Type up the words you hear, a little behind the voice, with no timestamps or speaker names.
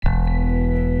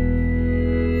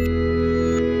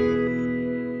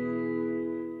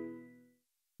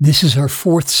This is our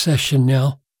fourth session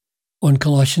now on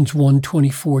Colossians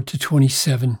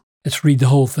 1:24-27. Let's read the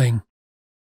whole thing.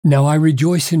 Now I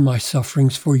rejoice in my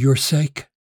sufferings for your sake,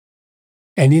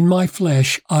 and in my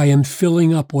flesh I am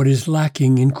filling up what is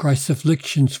lacking in Christ's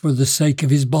afflictions for the sake of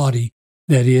his body,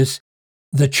 that is,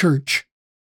 the church,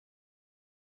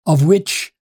 of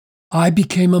which I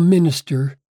became a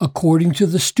minister according to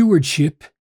the stewardship,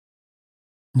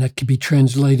 and that could be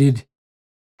translated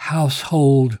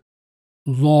household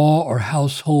law or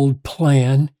household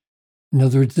plan. In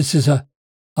other words, this is a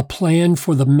plan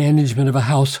for the management of a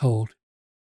household.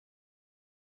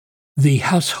 The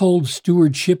household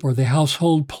stewardship or the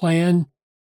household plan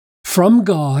from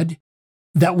God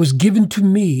that was given to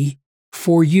me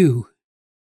for you.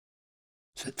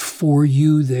 So that for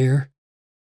you there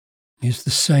is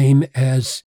the same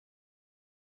as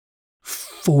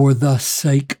for the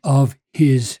sake of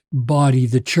his body,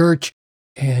 the church,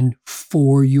 and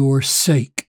for your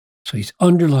sake. So he's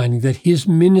underlining that his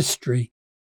ministry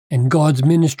and God's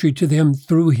ministry to them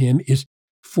through him is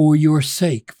for your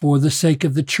sake, for the sake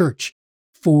of the church,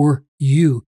 for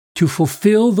you, to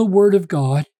fulfill the word of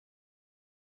God,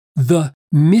 the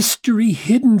mystery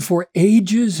hidden for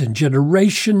ages and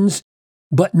generations,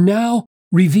 but now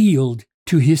revealed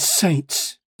to his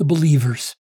saints, the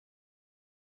believers,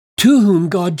 to whom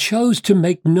God chose to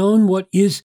make known what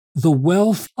is the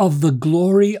wealth of the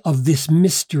glory of this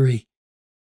mystery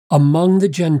among the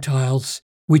Gentiles,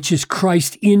 which is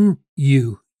Christ in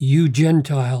you, you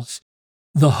Gentiles,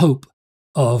 the hope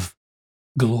of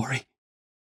glory.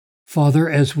 Father,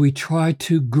 as we try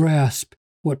to grasp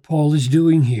what Paul is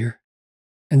doing here,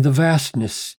 and the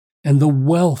vastness and the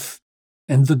wealth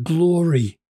and the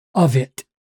glory of it,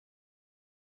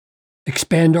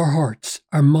 expand our hearts,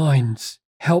 our minds,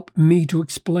 help me to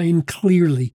explain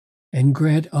clearly, and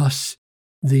grant us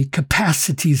the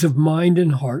capacities of mind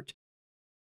and heart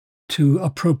to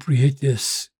appropriate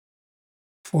this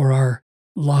for our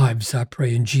lives, I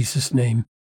pray in Jesus' name.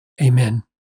 Amen.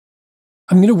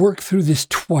 I'm going to work through this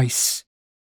twice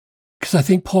because I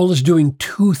think Paul is doing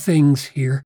two things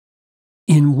here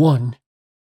in one.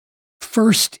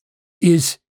 First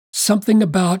is something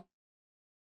about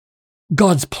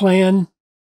God's plan,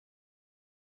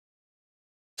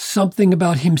 something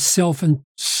about himself, and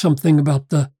something about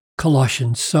the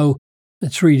Colossians. So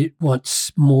let's read it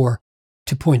once more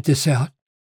to point this out.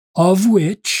 Of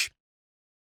which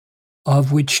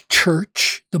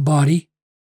church, the body,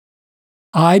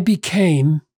 I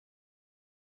became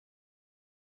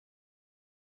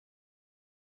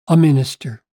a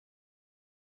minister.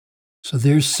 So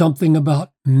there's something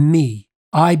about me.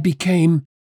 I became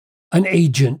an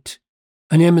agent,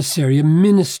 an emissary, a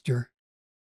minister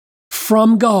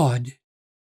from God.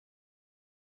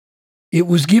 It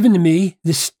was given to me,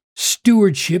 this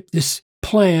stewardship, this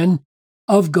plan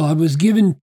of God was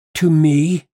given to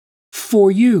me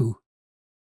for you.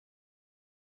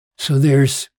 So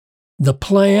there's the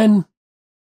plan,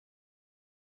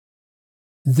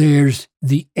 there's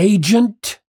the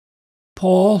agent,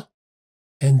 Paul,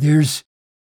 and there's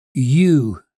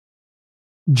you,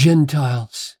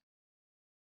 Gentiles.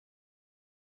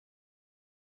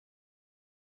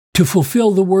 To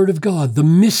fulfill the word of God, the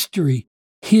mystery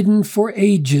hidden for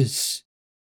ages.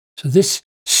 So this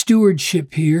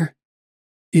stewardship here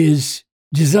is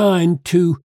designed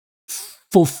to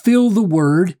fulfill the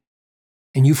word,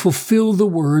 and you fulfill the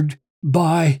word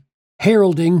by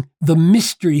heralding the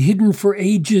mystery hidden for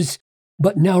ages,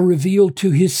 but now revealed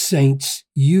to his saints,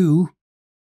 you,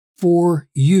 for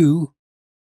you,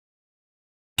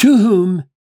 to whom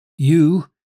you,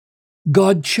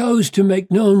 God chose to make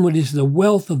known what is the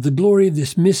wealth of the glory of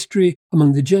this mystery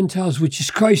among the Gentiles, which is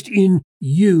Christ in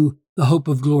you, the hope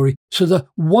of glory. So the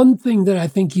one thing that I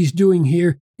think he's doing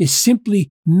here is simply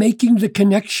making the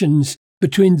connections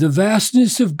between the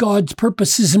vastness of God's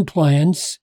purposes and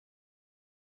plans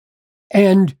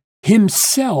and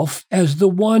himself as the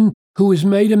one who is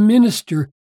made a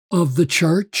minister of the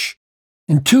church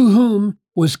and to whom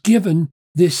was given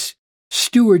this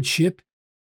stewardship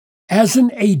as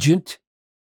an agent,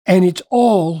 and it's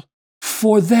all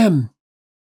for them.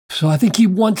 So I think he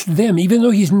wants them, even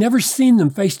though he's never seen them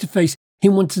face to face, he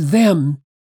wants them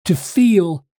to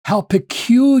feel how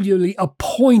peculiarly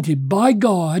appointed by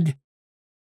God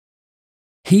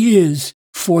he is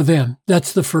for them.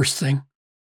 That's the first thing.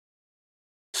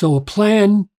 So a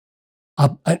plan,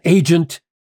 an agent,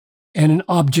 and an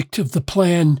object of the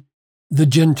plan, the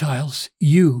Gentiles,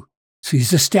 you. So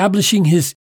he's establishing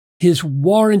his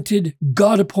warranted,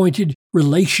 God-appointed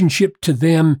relationship to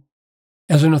them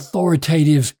as an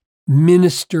authoritative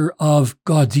minister of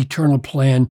God's eternal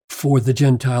plan for the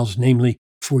Gentiles, namely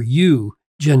for you,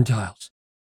 Gentiles.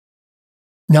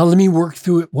 Now let me work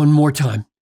through it one more time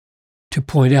to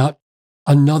point out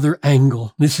another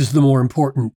angle. This is the more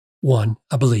important one,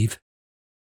 I believe.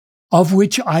 Of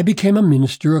which I became a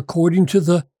minister according to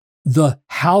the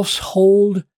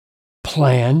household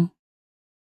plan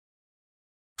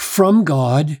from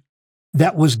God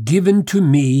that was given to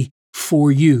me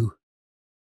for you.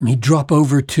 Let me drop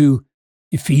over to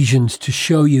Ephesians to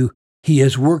show you he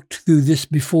has worked through this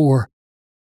before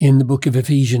in the book of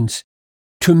Ephesians.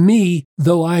 To me,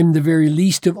 though I'm the very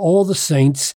least of all the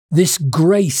saints, this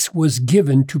grace was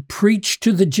given to preach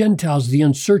to the Gentiles the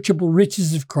unsearchable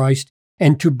riches of Christ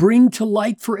and to bring to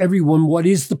light for everyone what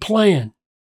is the plan.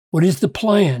 What is the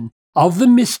plan of the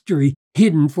mystery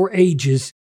hidden for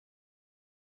ages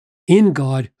in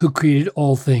God who created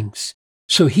all things.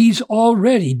 So he's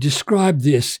already described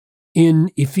this in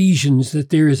Ephesians, that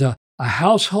there is a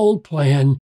household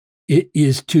plan. It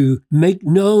is to make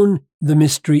known the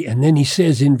mystery. And then he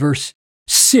says in verse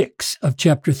 6 of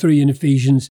chapter 3 in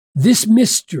Ephesians, this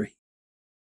mystery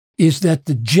is that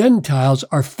the Gentiles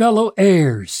are fellow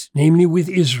heirs, namely with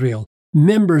Israel,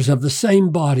 members of the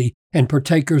same body and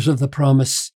partakers of the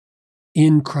promise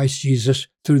in Christ Jesus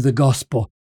through the gospel.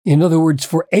 In other words,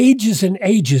 for ages and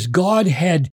ages, God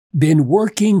had been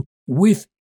working with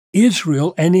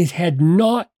Israel, and it had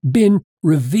not been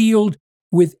revealed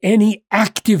with any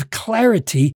active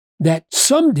clarity that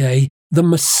someday the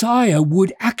Messiah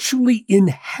would actually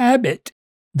inhabit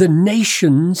the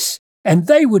nations and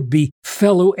they would be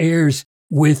fellow heirs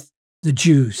with the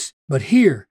Jews. But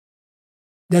here,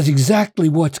 that's exactly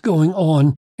what's going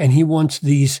on, and he wants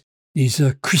these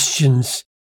Christians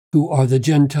who are the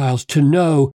Gentiles to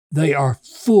know they are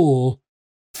full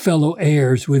fellow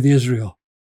heirs with Israel.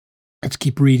 Let's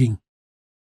keep reading.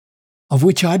 Of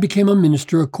which I became a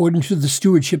minister according to the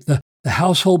stewardship, the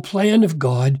household plan of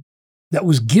God that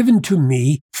was given to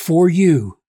me for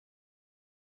you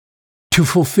to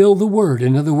fulfill the word.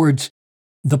 In other words,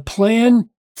 the plan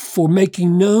for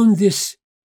making known this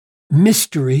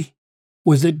mystery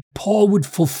was that Paul would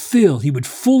fulfill, he would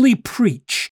fully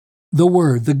preach the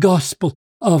word, the gospel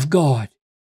of God,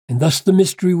 and thus the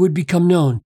mystery would become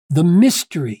known. The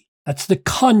mystery, that's the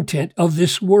content of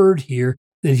this word here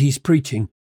that he's preaching.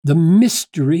 The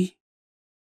mystery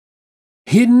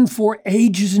hidden for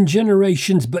ages and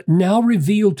generations, but now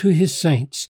revealed to his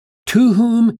saints, to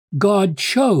whom God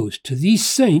chose, to these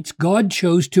saints, God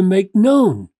chose to make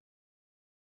known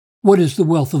what is the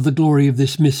wealth of the glory of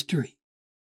this mystery.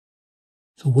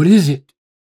 So what is it?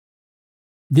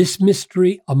 This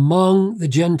mystery among the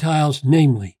Gentiles,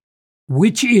 namely,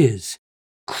 which is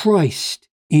Christ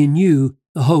in you,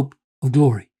 the hope of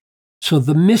glory. So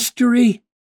the mystery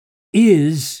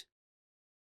is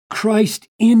Christ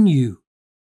in you,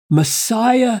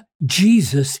 Messiah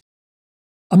Jesus.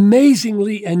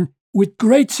 Amazingly and with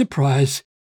great surprise,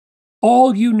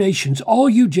 all you nations, all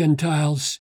you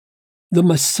Gentiles, the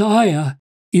Messiah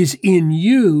is in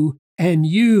you, and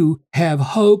you have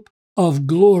hope of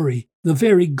glory, the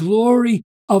very glory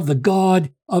of the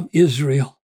God of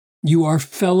Israel. You are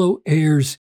fellow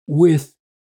heirs with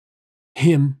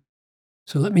him.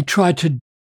 So let me try to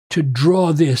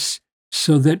draw this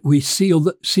so that we see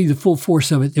the full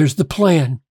force of it. There's the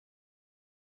plan,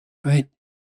 right?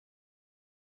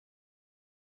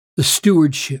 The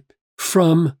stewardship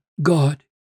from God.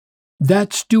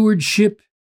 That stewardship,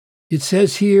 it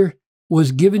says here,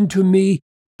 was given to me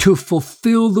to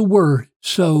fulfill the word.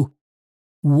 So,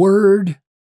 word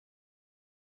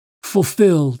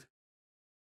fulfilled,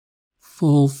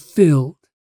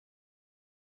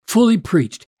 fully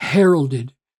preached,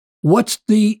 heralded. What's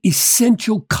the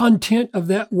essential content of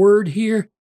that word here?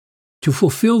 To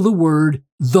fulfill the word,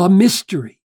 the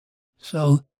mystery.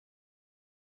 So,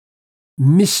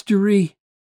 mystery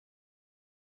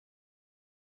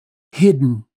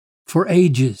hidden for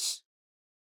ages.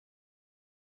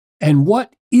 And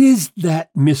what is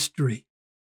that mystery?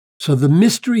 So the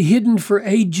mystery hidden for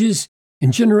ages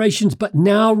and generations, but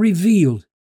now revealed.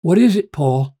 What is it,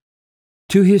 Paul?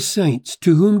 To his saints,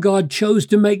 to whom God chose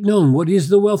to make known what is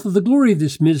the wealth of the glory of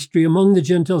this mystery among the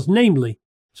Gentiles, namely,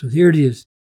 so here it is,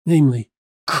 namely,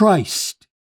 Christ,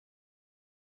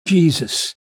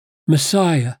 Jesus,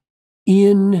 Messiah,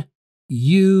 in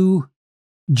you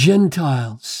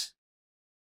Gentiles.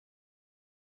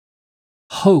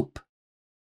 Hope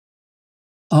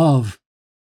of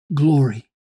glory.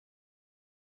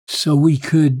 So we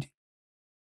could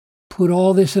put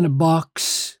all this in a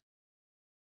box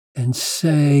and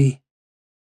say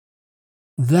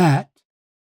that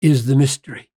is the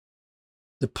mystery.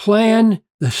 The plan,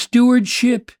 the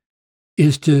stewardship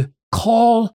is to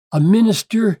call a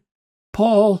minister,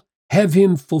 Paul, have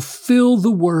him fulfill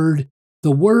the word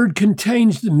The Word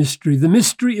contains the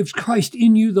mystery of Christ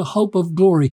in you, the hope of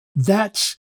glory.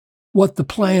 That's what the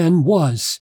plan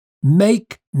was.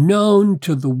 Make known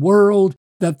to the world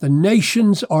that the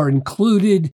nations are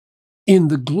included in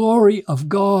the glory of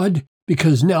God,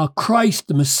 because now Christ,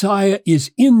 the Messiah,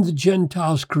 is in the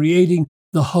Gentiles, creating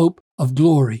the hope of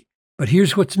glory. But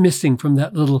here's what's missing from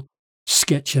that little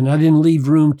sketch, and I didn't leave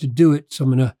room to do it, so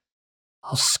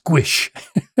I'll squish.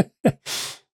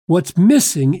 What's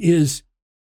missing is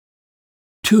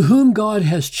to whom God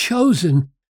has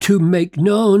chosen to make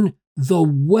known the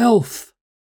wealth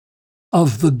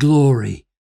of the glory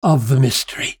of the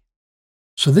mystery.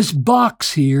 So this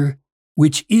box here,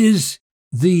 which is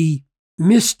the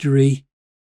mystery,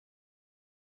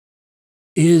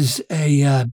 is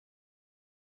a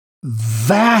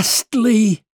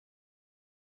vastly,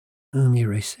 let me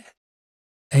erase that,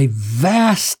 a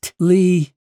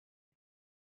vastly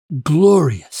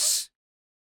glorious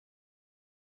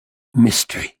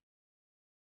mystery.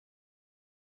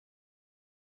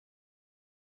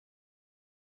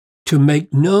 To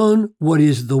make known what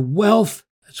is the wealth,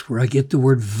 that's where I get the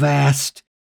word vast,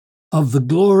 of the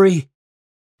glory,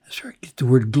 that's where I get the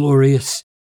word glorious,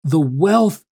 the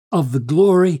wealth of the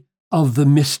glory of the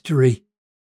mystery,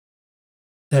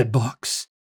 that box.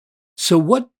 So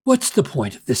what's the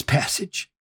point of this passage?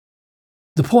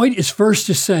 The point is first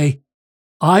to say,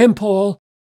 I am Paul,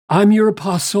 I'm your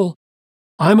apostle,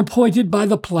 I'm appointed by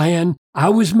the plan, I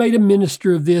was made a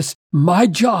minister of this. My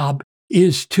job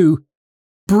is to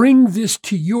bring this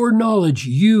to your knowledge,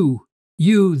 you,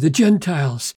 the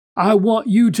Gentiles. I want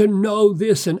you to know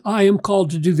this, and I am called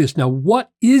to do this. Now,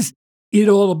 what is it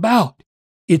all about?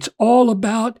 It's all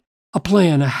about a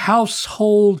plan, a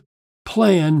household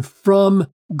plan from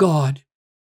God.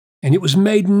 And it was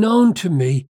made known to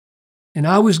me, and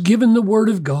I was given the Word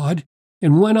of God.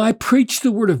 And when I preach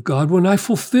the Word of God, when I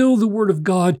fulfill the Word of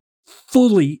God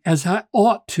fully as I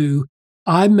ought to,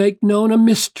 I make known a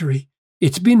mystery.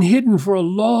 It's been hidden for a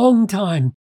long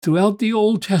time throughout the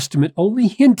Old Testament, only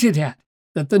hinted at,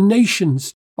 that the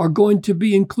nations are going to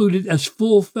be included as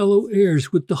full fellow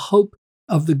heirs with the hope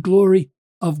of the glory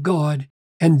of God.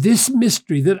 And this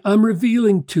mystery that I'm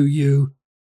revealing to you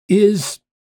is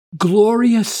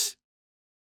glorious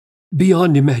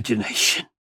beyond imagination,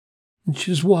 which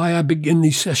is why I begin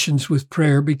these sessions with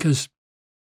prayer, because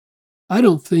I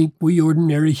don't think we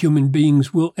ordinary human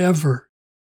beings will ever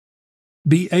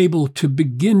be able to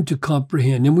begin to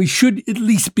comprehend, and we should at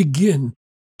least begin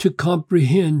to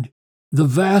comprehend the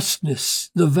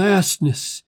vastness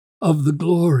of the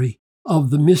glory of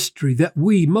the mystery that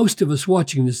we, most of us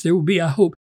watching this, there will be, I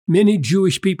hope, many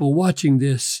Jewish people watching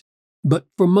this, but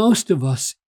for most of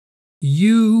us,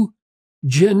 you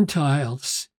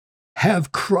Gentiles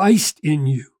have Christ in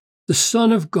you, the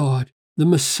Son of God, the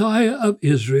Messiah of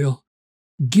Israel,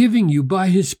 giving you by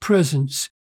his presence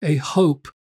a hope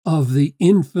of the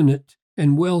infinite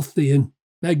and wealthy and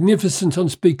magnificent,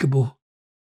 unspeakable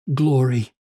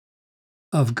glory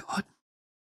of God.